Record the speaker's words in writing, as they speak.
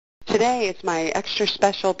today it's my extra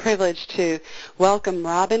special privilege to welcome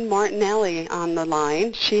Robin Martinelli on the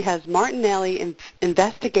line. She has Martinelli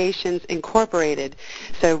Investigations Incorporated.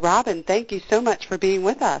 So, Robin, thank you so much for being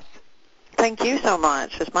with us. Thank you so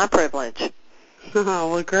much. It's my privilege.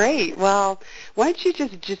 Oh, well, great. Well, why don't you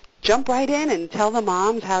just jump right in and tell the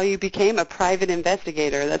moms how you became a private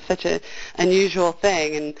investigator. That's such an unusual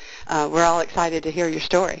thing, and we're all excited to hear your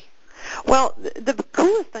story. Well, the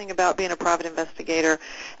coolest thing about being a private investigator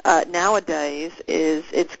nowadays is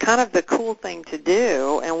it's kind of the cool thing to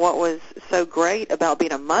do, and what was so great about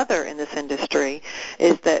being a mother in this industry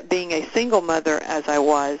is that being a single mother as I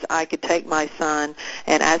was, I could take my son,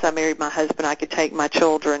 and as I married my husband, I could take my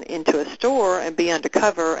children into a store and be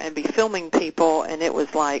undercover and be filming people, and it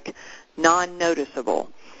was like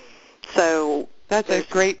non-noticeable. So that's a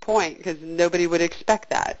great point, because nobody would expect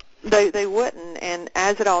that. They wouldn't, and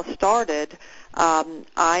as it all started,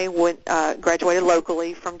 I graduated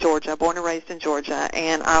locally from Georgia, born and raised in Georgia,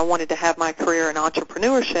 and I wanted to have my career in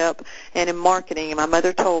entrepreneurship and in marketing, and my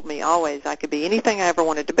mother told me always I could be anything I ever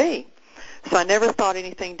wanted to be. So I never thought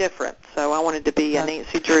anything different. So I wanted to be a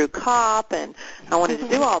Nancy Drew cop, and I wanted to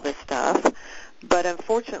do all this stuff, but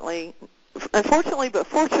unfortunately, but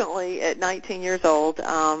fortunately, at 19 years old,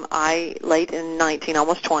 late in 19,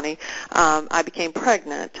 almost 20, I became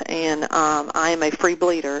pregnant, and I am a free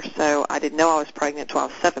bleeder, so I didn't know I was pregnant until I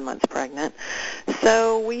was 7 months pregnant.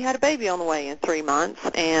 So we had a baby on the way in 3 months,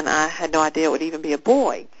 and I had no idea it would even be a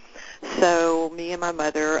boy. So me and my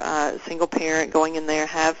mother, single parent, going in there,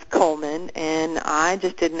 have Coleman, and I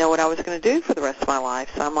just didn't know what I was going to do for the rest of my life.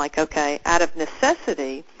 So I'm like, okay, out of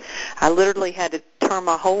necessity, I literally had to turn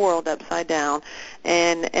my whole world upside down,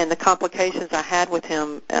 and the complications I had with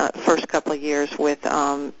him first couple of years with,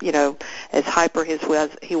 as hyper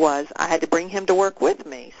he was, I had to bring him to work with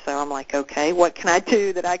me. So I'm like, okay, what can I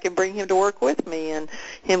do that I can bring him to work with me and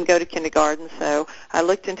him go to kindergarten? So I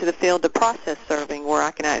looked into the field of process serving, where I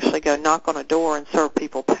can actually go knock on a door and serve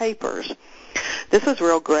people papers. This was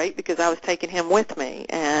real great because I was taking him with me,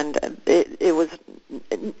 and it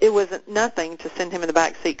was nothing to send him in the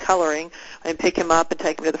back seat coloring and pick him up and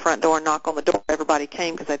take him to the front door and knock on the door. Everybody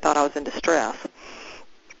came because they thought I was in distress.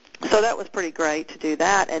 So that was pretty great to do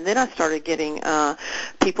that. And then I started getting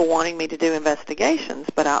people wanting me to do investigations,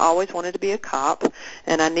 but I always wanted to be a cop,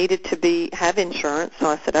 and I needed to have insurance. So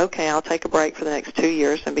I said, okay, I'll take a break for the next 2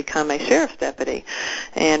 years and become a sheriff's deputy.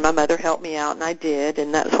 And my mother helped me out, and I did,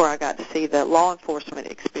 and that's where I got to see the law enforcement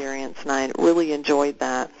experience, and I really enjoyed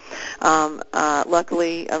that.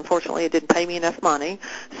 Luckily, unfortunately, it didn't pay me enough money,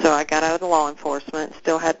 so I got out of the law enforcement,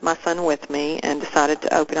 still had my son with me, and decided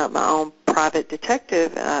to open up my own private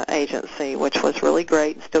detective agency, which was really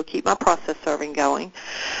great, and still keep my process serving going.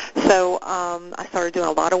 So I started doing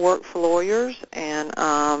a lot of work for lawyers, and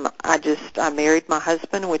I married my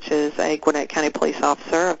husband, which is a Gwinnett County police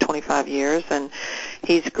officer of 25 years, and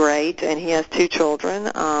he's great, and he has 2 children.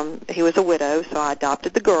 He was a widow, so I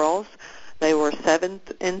adopted the girls. They were 7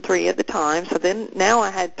 and 3 at the time. So then now I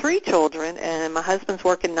had 3 children, and my husband's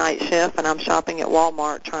working night shift, and I'm shopping at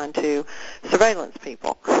Walmart trying to surveillance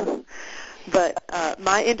people. But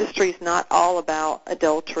my industry is not all about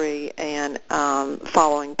adultery and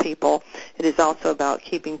following people. It is also about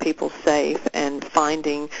keeping people safe and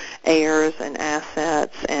finding heirs and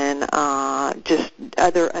assets and just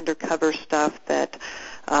other undercover stuff that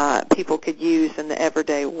people could use in the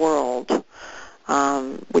everyday world.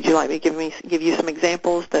 Would you like me to give you some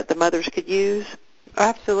examples that the mothers could use?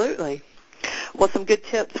 Absolutely. Well, some good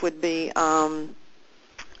tips would be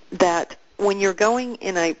that when you're going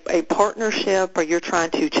in a partnership, or you're trying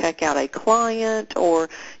to check out a client, or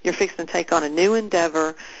you're fixing to take on a new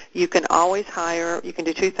endeavor, you can always you can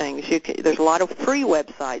do 2 things. There's a lot of free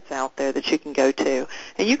websites out there that you can go to,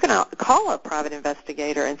 and you can call a private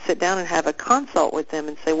investigator and sit down and have a consult with them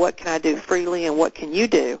and say, what can I do freely and what can you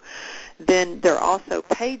do? Then there are also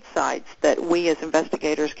paid sites that we as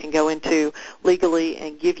investigators can go into legally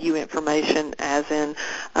and give you information, as in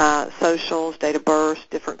socials, date of birth,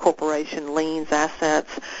 different corporation liens,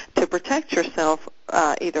 assets, to protect yourself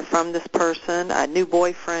either from this person, a new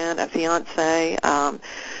boyfriend, a fiance,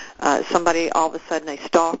 somebody all of a sudden a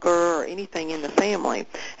stalker, or anything in the family.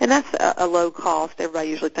 And that's a low cost. Everybody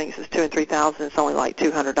usually thinks it's $2,000 and $3,000. It's only like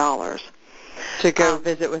 $200. To go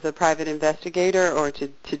visit with a private investigator, or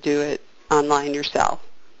to do it online yourself?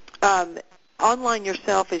 Online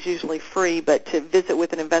yourself is usually free, but to visit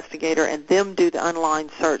with an investigator and them do the online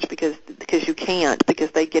search, because you can't, because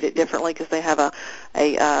they get it differently, because they have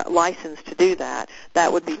a license to do that,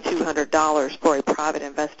 that would be $200 for a private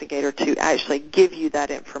investigator to actually give you that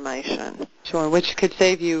information. Sure, which could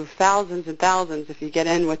save you thousands and thousands if you get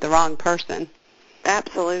in with the wrong person.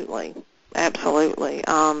 Absolutely. Absolutely.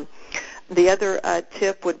 The other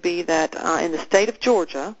tip would be that in the state of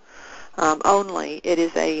Georgia, only, it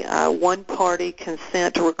is a one-party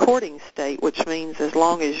consent recording state, which means as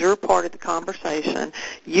long as you're part of the conversation,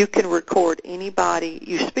 you can record anybody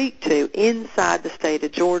you speak to inside the state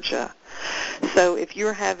of Georgia. So if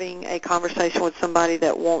you're having a conversation with somebody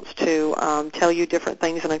that wants to tell you different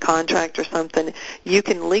things in a contract or something, you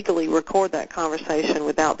can legally record that conversation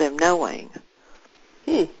without them knowing.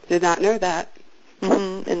 Did not know that.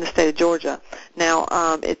 In the state of Georgia. Now,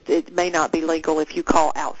 it may not be legal if you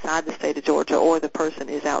call outside the state of Georgia or the person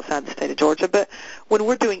is outside the state of Georgia, but when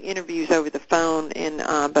we're doing interviews over the phone in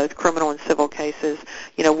both criminal and civil cases,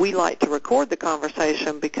 we like to record the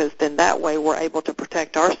conversation because then that way we're able to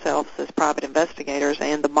protect ourselves as private investigators,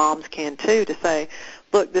 and the moms can too, to say,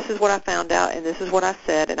 look, this is what I found out and this is what I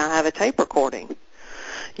said, and I have a tape recording.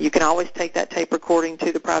 You can always take that tape recording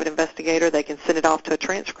to the private investigator. They can send it off to a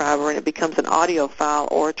transcriber, and it becomes an audio file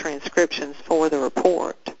or a transcription for the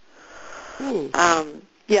report.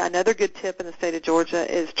 Another good tip in the state of Georgia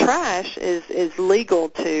is trash is legal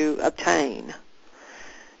to obtain.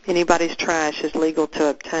 Anybody's trash is legal to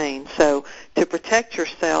obtain. So to protect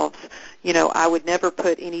yourselves, I would never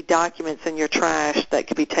put any documents in your trash that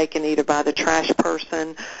could be taken either by the trash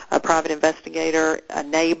person, a private investigator, a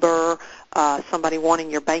neighbor, somebody wanting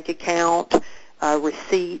your bank account,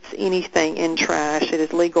 receipts, anything in trash. It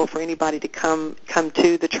is legal for anybody to come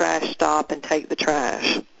to the trash stop and take the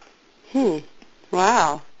trash.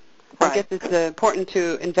 Wow. Right. I guess it's important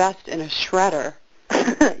to invest in a shredder.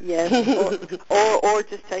 Yes, or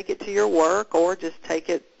just take it to your work, or just take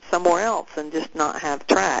it somewhere else and just not have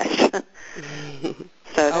trash.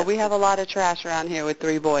 So we have a lot of trash around here with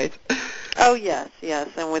 3 boys. Oh, yes,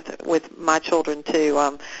 and with my children,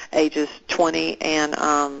 too, ages 20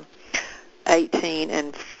 and 18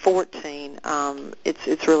 and 14,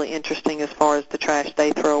 it's really interesting as far as the trash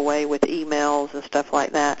they throw away with emails and stuff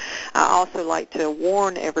like that. I also like to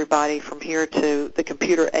warn everybody from here to the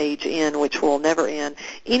computer age end, which will never end.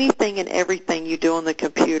 Anything and everything you do on the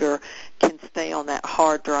computer can stay on that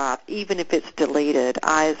hard drive, even if it's deleted.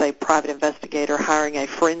 I, as a private investigator hiring a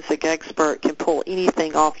forensic expert, can pull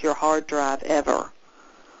anything off your hard drive ever.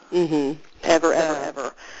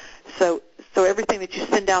 Ever. So everything that you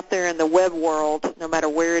send out there in the web world, no matter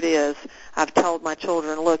where it is, I've told my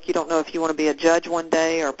children, look, you don't know if you want to be a judge one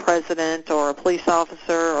day or a president or a police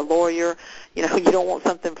officer or a lawyer. You don't want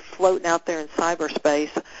something floating out there in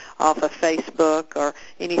cyberspace off of Facebook or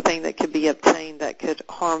anything that could be obtained that could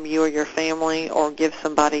harm you or your family or give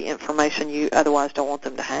somebody information you otherwise don't want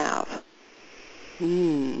them to have.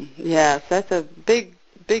 Yes, that's a big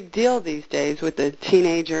deal these days with the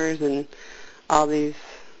teenagers and all these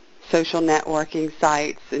social networking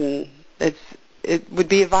sites, and it would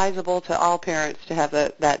be advisable to all parents to have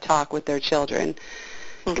that talk with their children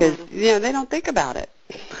because they don't think about it.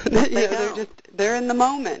 They're in the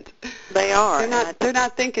moment. They are. They're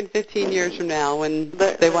not thinking 15 years from now when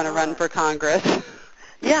they want to run for Congress.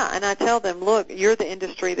 Yeah, and I tell them, look, you're the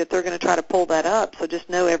industry that they're going to try to pull that up, so just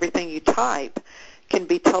know everything you type can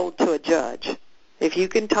be told to a judge. If you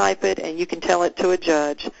can type it and you can tell it to a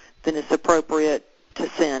judge, then it's appropriate to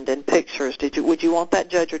send, and pictures. Would you want that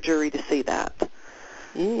judge or jury to see that?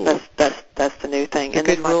 That's the new thing. A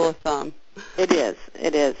good rule of thumb. It is.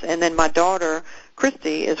 And then my daughter,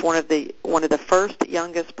 Christy, is one of the first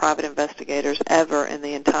youngest private investigators ever in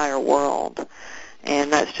the entire world,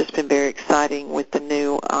 and that's just been very exciting with the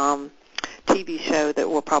new TV show that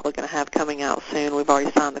we're probably going to have coming out soon. We've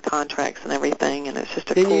already signed the contracts and everything, and it's just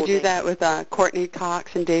a cool Didn't you do thing. that with Courtney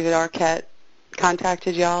Cox and David Arquette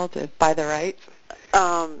contacted y'all to buy the rights?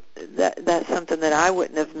 That's something that I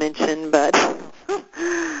wouldn't have mentioned, but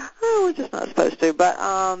we're just not supposed to. But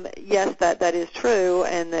yes, that is true,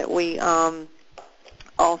 and that we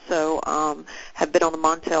also have been on the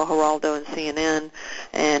Montel, Geraldo, and CNN,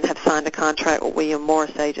 and have signed a contract with William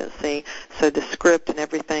Morris Agency. So the script and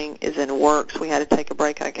everything is in works. We had to take a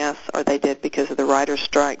break, I guess, or they did because of the writer's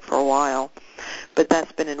strike for a while. But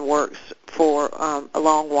that's been in works for a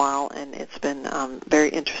long while, and it's been very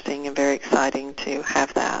interesting and very exciting to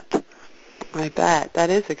have that. I bet.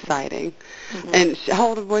 That is exciting. And how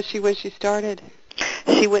old was she when she started?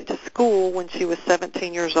 She went to school when she was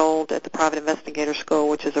 17 years old at the private investigator school,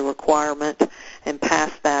 which is a requirement, and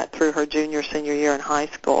passed that through her senior year in high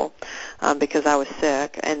school because I was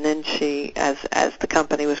sick. And then she, as the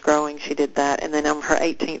company was growing, she did that. And then on her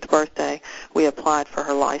 18th birthday, we applied for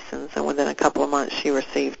her license, and within a couple of months, she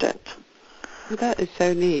received it. That is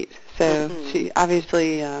so neat. So she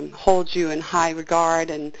obviously holds you in high regard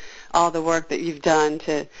and all the work that you've done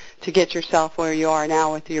to get yourself where you are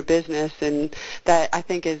now with your business. And that, I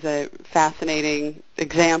think, is a fascinating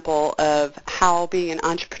example of how being an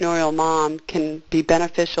entrepreneurial mom can be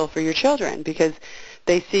beneficial for your children, because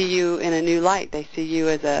they see you in a new light. They see you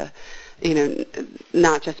as a,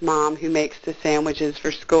 not just mom who makes the sandwiches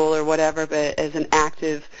for school or whatever, but as an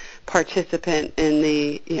active participant in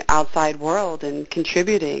the outside world and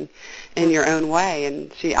contributing in your own way.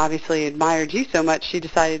 And she obviously admired you so much she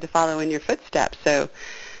decided to follow in your footsteps. So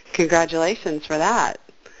congratulations for that.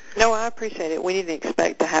 No, I appreciate it. We didn't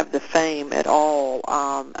expect to have the fame at all.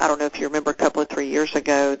 I don't know if you remember a couple of 3 years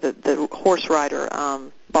ago, the horse rider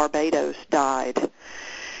Barbados died,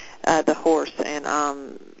 the horse,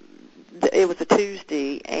 and it was a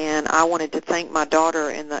Tuesday, and I wanted to thank my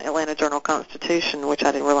daughter in the Atlanta Journal-Constitution, which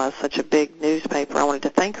I didn't realize was such a big newspaper. I wanted to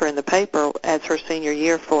thank her in the paper as her senior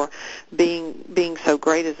year for being so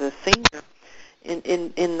great as a senior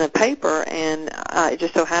in the paper, and it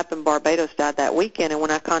just so happened Barbados died that weekend. And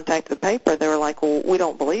when I contacted the paper, they were like, well, we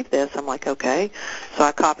don't believe this. I'm like, okay. So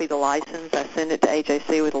I copied the license, I sent it to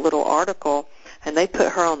AJC with a little article, and they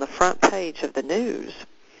put her on the front page of the news.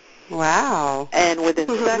 Wow. And within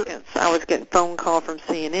seconds, I was getting phone call from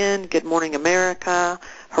CNN, Good Morning America,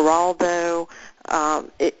 Geraldo.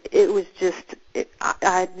 It was just, I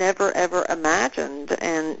had never, ever imagined.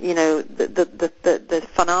 And, the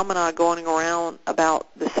phenomena going around about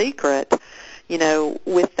The Secret,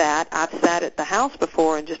 with that, I've sat at the house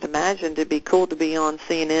before and just imagined it'd be cool to be on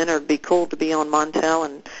CNN or it'd be cool to be on Montel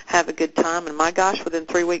and have a good time. And my gosh, within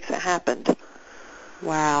 3 weeks it happened.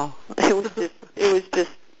 Wow. It was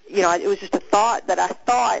just it was just a thought that I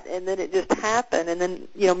thought, and then it just happened. And then,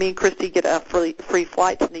 me and Christy get a free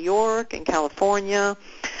flight to New York and California,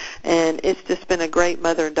 and it's just been a great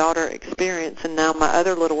mother and daughter experience. And now my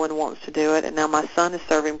other little one wants to do it, and now my son is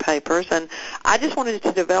serving papers. And I just wanted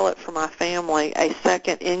to develop for my family a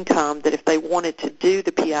second income that if they wanted to do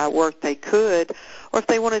the PI work, they could, or if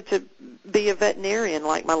they wanted to be a veterinarian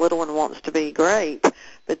like my little one wants to be, great.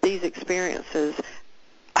 But these experiences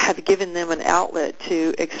have given them an outlet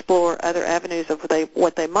to explore other avenues of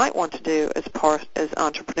what they might want to do as part as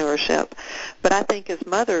entrepreneurship. But I think as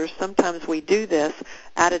mothers, sometimes we do this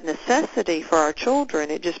out of necessity for our children.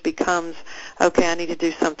 It just becomes, okay, I need to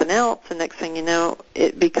do something else, and next thing you know,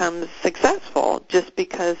 it becomes successful just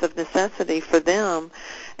because of necessity for them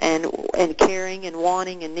and caring and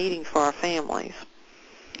wanting and needing for our families.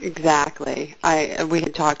 Exactly. We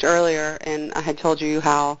had talked earlier, and I had told you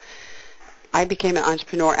how I became an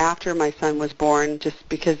entrepreneur after my son was born, just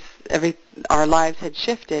because our lives had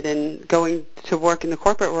shifted, and going to work in the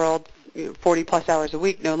corporate world 40-plus hours a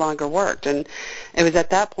week no longer worked. And it was at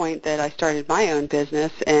that point that I started my own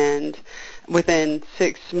business, and within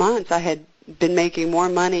 6 months I had been making more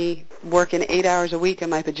money working 8 hours a week in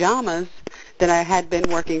my pajamas than I had been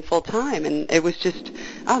working full-time. And it was just,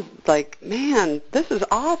 I was like, man, this is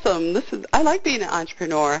awesome. I like being an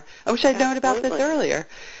entrepreneur. I wish I'd known about this earlier.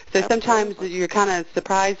 So sometimes you're kind of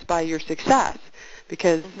surprised by your success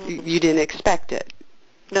because you didn't expect it.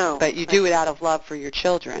 No. But you do it out of love for your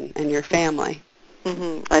children and your family.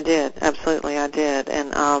 I did. Absolutely, I did.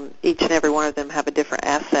 And each and every one of them have a different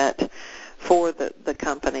asset for the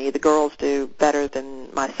company. The girls do better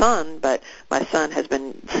than my son, but my son has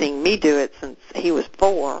been seeing me do it since he was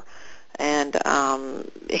 4. And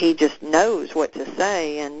he just knows what to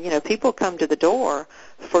say. And, people come to the door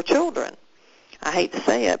for children. I hate to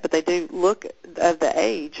say it, but they do look of the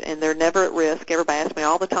age, and they're never at risk. Everybody asks me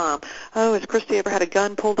all the time, oh, has Christy ever had a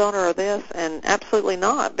gun pulled on her or this? And absolutely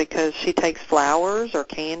not, because she takes flowers or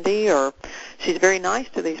candy, or she's very nice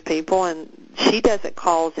to these people, and she doesn't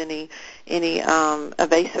cause any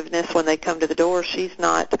evasiveness when they come to the door. She's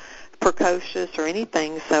not precocious or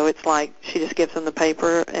anything, so it's like she just gives them the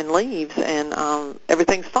paper and leaves, and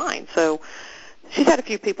everything's fine. So she's had a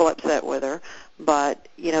few people upset with her, but,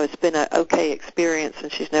 it's been an okay experience,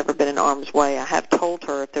 and she's never been in harm's way. I have told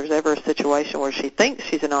her if there's ever a situation where she thinks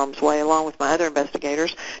she's in harm's way, along with my other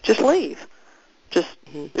investigators, just leave.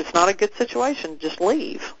 It's not a good situation, just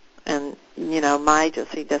leave. And, my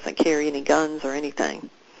agency doesn't carry any guns or anything.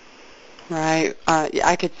 Right.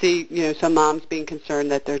 I could see, some moms being concerned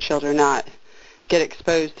that their children not get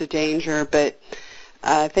exposed to danger, but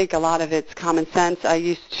I think a lot of it's common sense.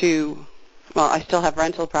 I still have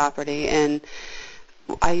rental property, and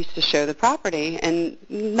I used to show the property, and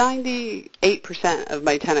 98% of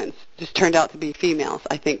my tenants just turned out to be females,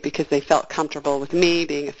 I think, because they felt comfortable with me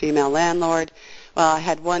being a female landlord. Well, I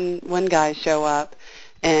had one guy show up,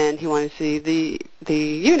 and he wanted to see the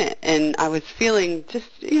unit, and I was feeling just,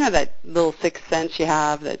 that little sixth sense you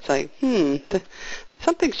have that's like,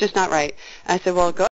 something's just not right. And I said, well, go